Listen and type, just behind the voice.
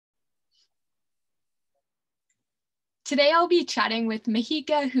Today I'll be chatting with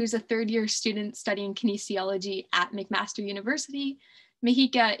Mahika, who's a third-year student studying kinesiology at McMaster University.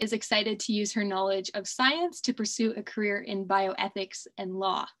 Mahika is excited to use her knowledge of science to pursue a career in bioethics and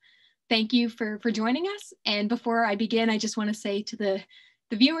law. Thank you for joining us. And before I begin, I just want to say to the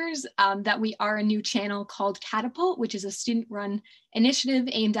viewers that we are a new channel called Catapult, which is a student-run initiative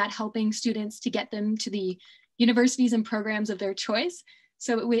aimed at helping students to get them to the universities and programs of their choice.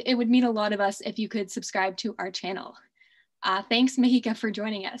 So it would mean a lot of us if you could subscribe to our channel. Thanks, Mahika, for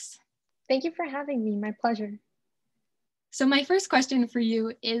joining us. Thank you for having me. My pleasure. So my first question for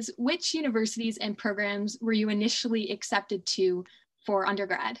you is, which universities and programs were you initially accepted to for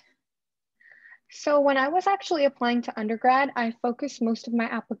undergrad? So when I was actually applying to undergrad, I focused most of my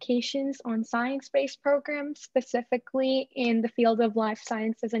applications on science-based programs, specifically in the field of life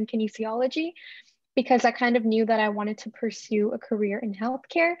sciences and kinesiology, because I kind of knew that I wanted to pursue a career in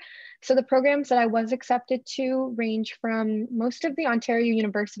healthcare. So the programs that I was accepted to range from most of the Ontario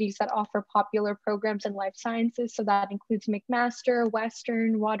universities that offer popular programs in life sciences. So that includes McMaster,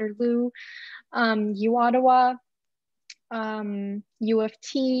 Western, Waterloo, U Ottawa, U of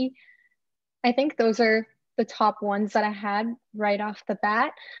T. I think those are the top ones that I had right off the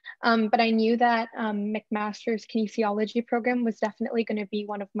bat. But I knew that McMaster's kinesiology program was definitely going to be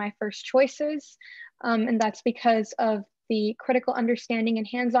one of my first choices. And that's because of the critical understanding and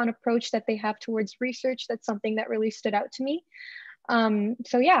hands-on approach that they have towards research. That's something that really stood out to me.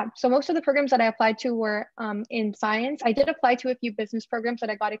 So most of the programs that I applied to were in science. I did apply to a few business programs that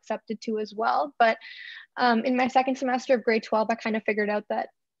I got accepted to as well. But in my second semester of grade 12, I kind of figured out that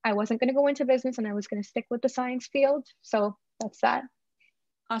I wasn't going to go into business and I was going to stick with the science field. So that's that.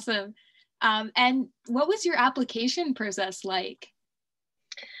 Awesome. And what was your application process like?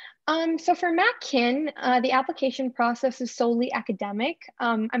 So for MacKin, the application process is solely academic.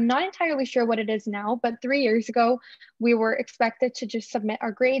 I'm not entirely sure what it is now, but 3 years ago, we were expected to just submit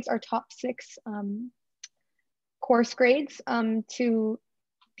our grades, our top 6 course grades to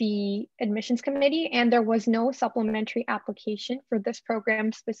the admissions committee, and there was no supplementary application for this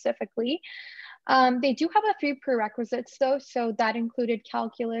program specifically. They do have a few prerequisites though, so that included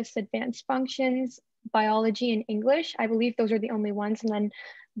calculus, advanced functions, biology, and English. I believe those are the only ones, and then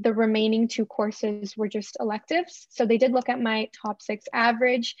the remaining 2 courses were just electives. So they did look at my top 6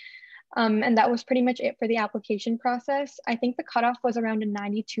 average, and that was pretty much it for the application process. I think the cutoff was around a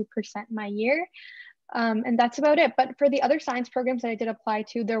 92% my year. And that's about it. But for the other science programs that I did apply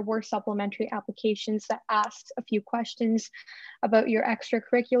to, there were supplementary applications that asked a few questions about your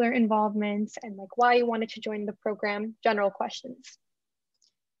extracurricular involvements and like why you wanted to join the program, general questions.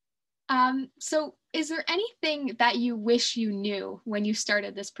 So is there anything that you wish you knew when you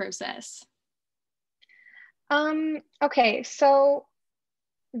started this process? Okay, so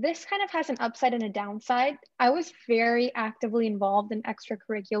this kind of has an upside and a downside. I was very actively involved in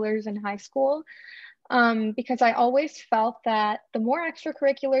extracurriculars in high school. Because I always felt that the more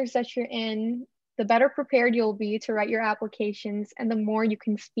extracurriculars that you're in, the better prepared you'll be to write your applications and the more you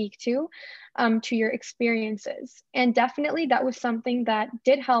can speak to your experiences. And definitely that was something that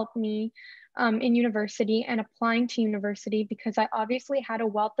did help me in university and applying to university, because I obviously had a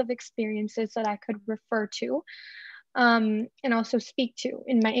wealth of experiences that I could refer to and also speak to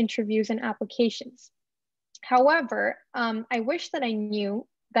in my interviews and applications. However, I wish that I knew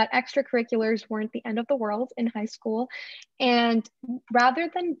that extracurriculars weren't the end of the world in high school. And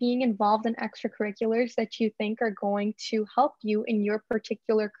rather than being involved in extracurriculars that you think are going to help you in your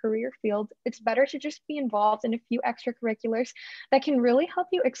particular career field, it's better to just be involved in a few extracurriculars that can really help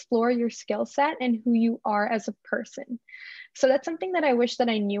you explore your skill set and who you are as a person. So that's something that I wish that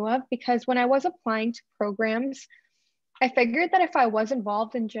I knew of, because when I was applying to programs, I figured that if I was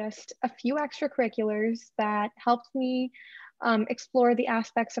involved in just a few extracurriculars that helped me explore the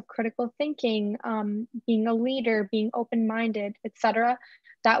aspects of critical thinking, being a leader, being open-minded, etc.,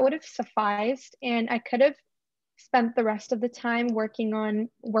 that would have sufficed, and I could have spent the rest of the time working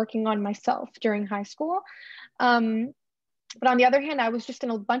on myself during high school. But on the other hand, I was just in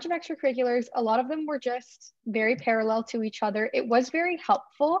a bunch of extracurriculars. A lot of them were just very parallel to each other. It was very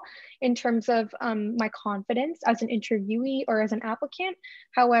helpful in terms of my confidence as an interviewee or as an applicant.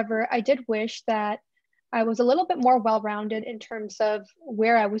 However, I did wish that I was a little bit more well-rounded in terms of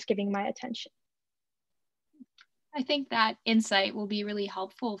where I was giving my attention. I think that insight will be really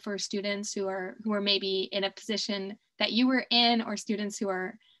helpful for students who are maybe in a position that you were in, or students who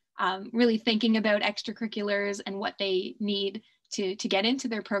are really thinking about extracurriculars and what they need to get into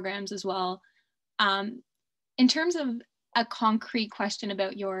their programs as well. In terms of a concrete question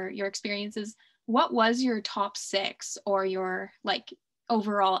about your experiences, what was your top 6 or your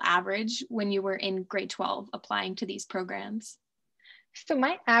overall average when you were in grade 12 applying to these programs? So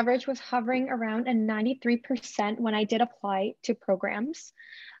my average was hovering around a 93% when I did apply to programs.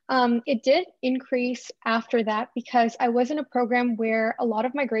 It did increase after that because I was in a program where a lot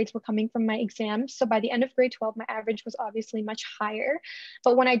of my grades were coming from my exams. So by the end of grade 12, my average was obviously much higher.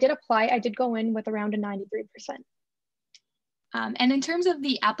 But when I did apply, I did go in with around a 93%. And in terms of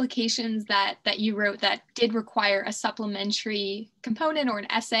the applications that you wrote that did require a supplementary component or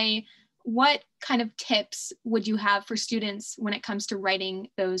an essay, what kind of tips would you have for students when it comes to writing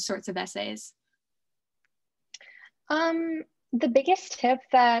those sorts of essays? The biggest tip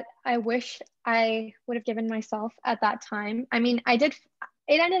that I wish I would have given myself at that time, I mean, it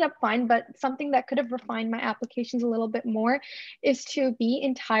ended up fine, but something that could have refined my applications a little bit more is to be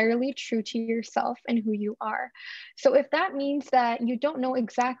entirely true to yourself and who you are. So if that means that you don't know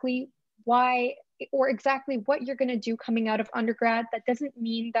exactly why or exactly what you're going to do coming out of undergrad, that doesn't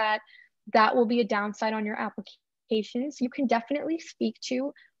mean that that will be a downside on your applications. You can definitely speak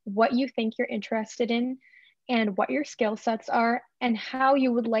to what you think you're interested in and what your skill sets are and how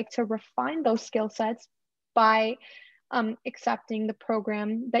you would like to refine those skill sets by accepting the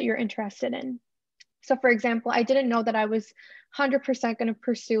program that you're interested in. So for example, I didn't know that I was 100% going to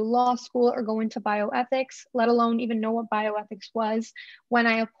pursue law school or go into bioethics, let alone even know what bioethics was when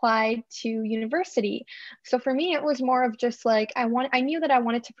I applied to university. So for me, it was more of just like, I knew that I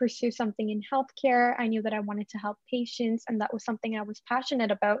wanted to pursue something in healthcare. I knew that I wanted to help patients, and that was something I was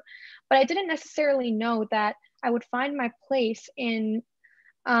passionate about. But I didn't necessarily know that I would find my place in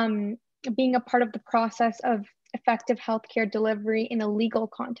being a part of the process of effective healthcare delivery in a legal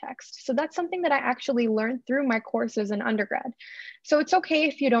context. So that's something that I actually learned through my courses in undergrad. So it's okay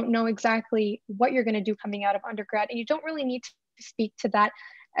if you don't know exactly what you're going to do coming out of undergrad, and you don't really need to speak to that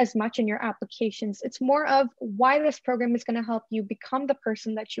as much in your applications. It's more of why this program is going to help you become the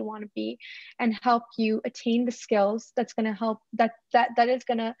person that you want to be and help you attain the skills that's going to help that is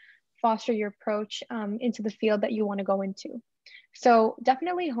going to foster your approach into the field that you want to go into. So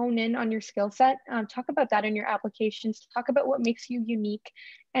definitely hone in on your skill set. Talk about that in your applications. Talk about what makes you unique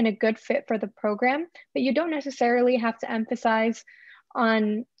and a good fit for the program, but you don't necessarily have to emphasize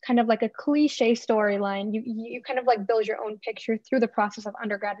on kind of like a cliche storyline. You kind of like build your own picture through the process of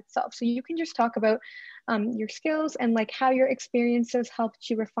undergrad itself. So you can just talk about your skills and like how your experiences helped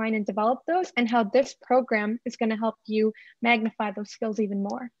you refine and develop those, and how this program is going to help you magnify those skills even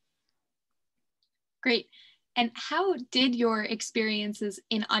more. Great. And how did your experiences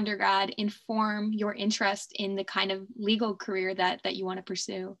in undergrad inform your interest in the kind of legal career that you want to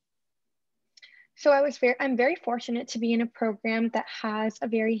pursue? So I'm very fortunate to be in a program that has a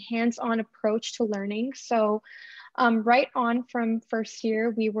very hands-on approach to learning. So right on from first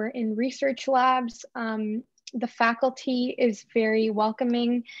year, we were in research labs. The faculty is very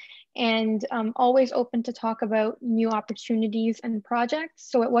welcoming and always open to talk about new opportunities and projects.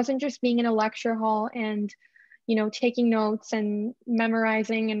 So it wasn't just being in a lecture hall and taking notes and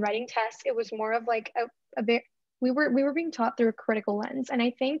memorizing and writing tests. It was more of like a bit, we were being taught through a critical lens. And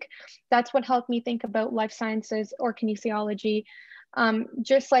I think that's what helped me think about life sciences or kinesiology,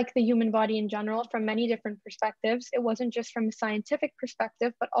 just like the human body in general, from many different perspectives. It wasn't just from a scientific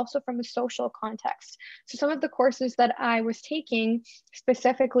perspective, but also from a social context. So some of the courses that I was taking,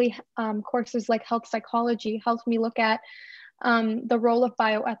 specifically courses like health psychology, helped me look at the role of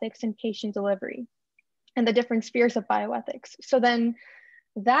bioethics in patient delivery and the different spheres of bioethics. So then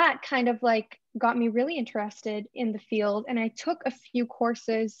that kind of like got me really interested in the field. And I took a few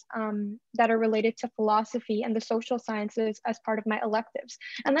courses that are related to philosophy and the social sciences as part of my electives.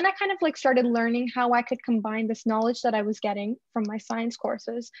 And then I kind of like started learning how I could combine this knowledge that I was getting from my science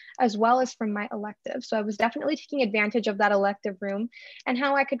courses as well as from my electives. So I was definitely taking advantage of that elective room and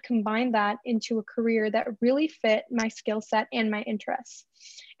how I could combine that into a career that really fit my skill set and my interests.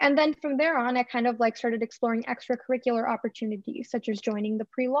 And then from there on, I kind of like started exploring extracurricular opportunities, such as joining the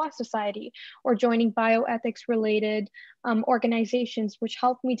Pre-Law Society or joining bioethics related organizations, which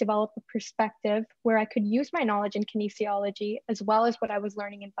helped me develop a perspective where I could use my knowledge in kinesiology as well as what I was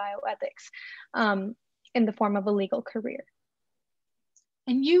learning in bioethics in the form of a legal career.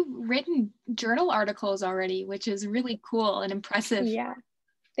 And you've written journal articles already, which is really cool and impressive. Yeah,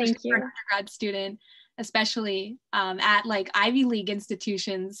 thank you. For an undergrad student, especially at like Ivy League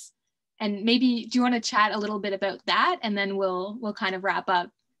institutions. And maybe, do you want to chat a little bit about that? And then we'll kind of wrap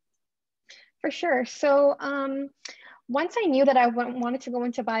up. For sure. So once I knew that I wanted to go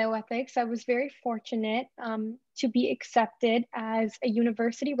into bioethics, I was very fortunate to be accepted as a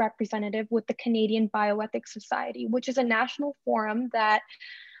university representative with the Canadian Bioethics Society, which is a national forum that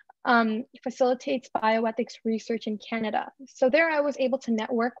facilitates bioethics research in Canada. So there I was able to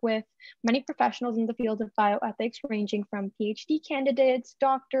network with many professionals in the field of bioethics, ranging from PhD candidates,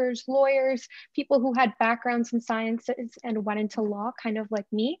 doctors, lawyers, people who had backgrounds in sciences and went into law, kind of like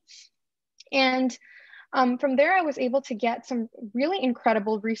me. And from there, I was able to get some really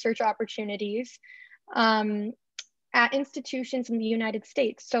incredible research opportunities at institutions in the United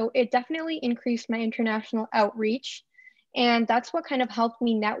States. So it definitely increased my international outreach. And that's what kind of helped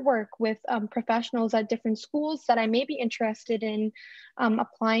me network with professionals at different schools that I may be interested in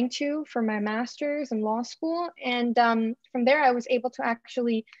applying to for my master's in law school. And from there, I was able to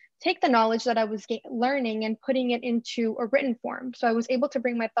actually take the knowledge that I was learning and putting it into a written form. So I was able to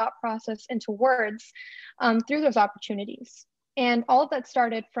bring my thought process into words through those opportunities. And all of that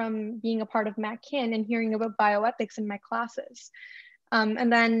started from being a part of MacKin and hearing about bioethics in my classes.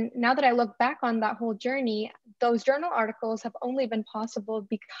 And then now that I look back on that whole journey, those journal articles have only been possible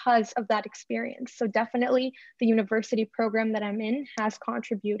because of that experience. So definitely the university program that I'm in has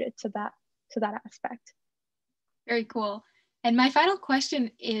contributed to that aspect. Very cool. And my final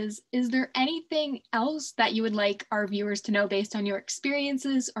question is there anything else that you would like our viewers to know based on your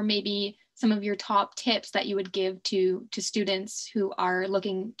experiences, or maybe some of your top tips that you would give to students who are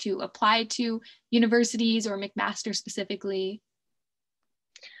looking to apply to universities or McMaster specifically?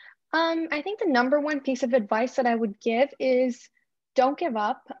 I think the number one piece of advice that I would give is don't give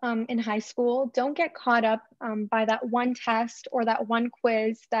up in high school. Don't get caught up by that one test or that one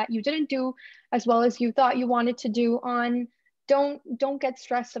quiz that you didn't do as well as you thought you wanted to do on. Don't get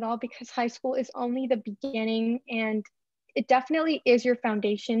stressed at all, because high school is only the beginning and it definitely is your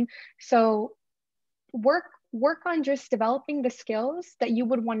foundation. So work on just developing the skills that you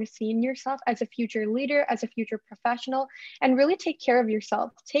would want to see in yourself as a future leader, as a future professional, and really take care of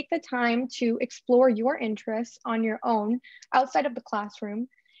yourself. Take the time to explore your interests on your own outside of the classroom,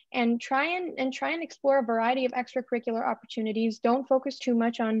 and try and explore a variety of extracurricular opportunities. Don't focus too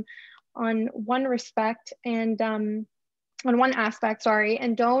much on one respect and on one aspect, sorry,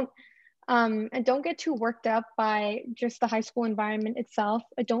 and don't get too worked up by just the high school environment itself.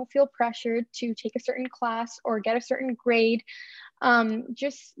 Don't feel pressured to take a certain class or get a certain grade.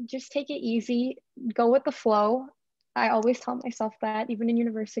 Just take it easy, go with the flow. I always tell myself that, even in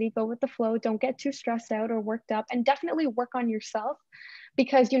university, go with the flow. Don't get too stressed out or worked up, and definitely work on yourself,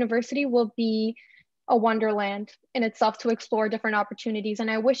 because university will be a wonderland in itself to explore different opportunities. And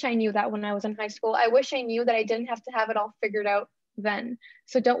I wish I knew that when I was in high school. I wish I knew that I didn't have to have it all figured out then.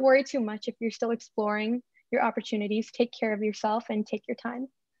 So don't worry too much if you're still exploring your opportunities. Take care of yourself and take your time.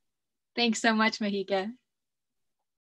 Thanks so much, Mahika.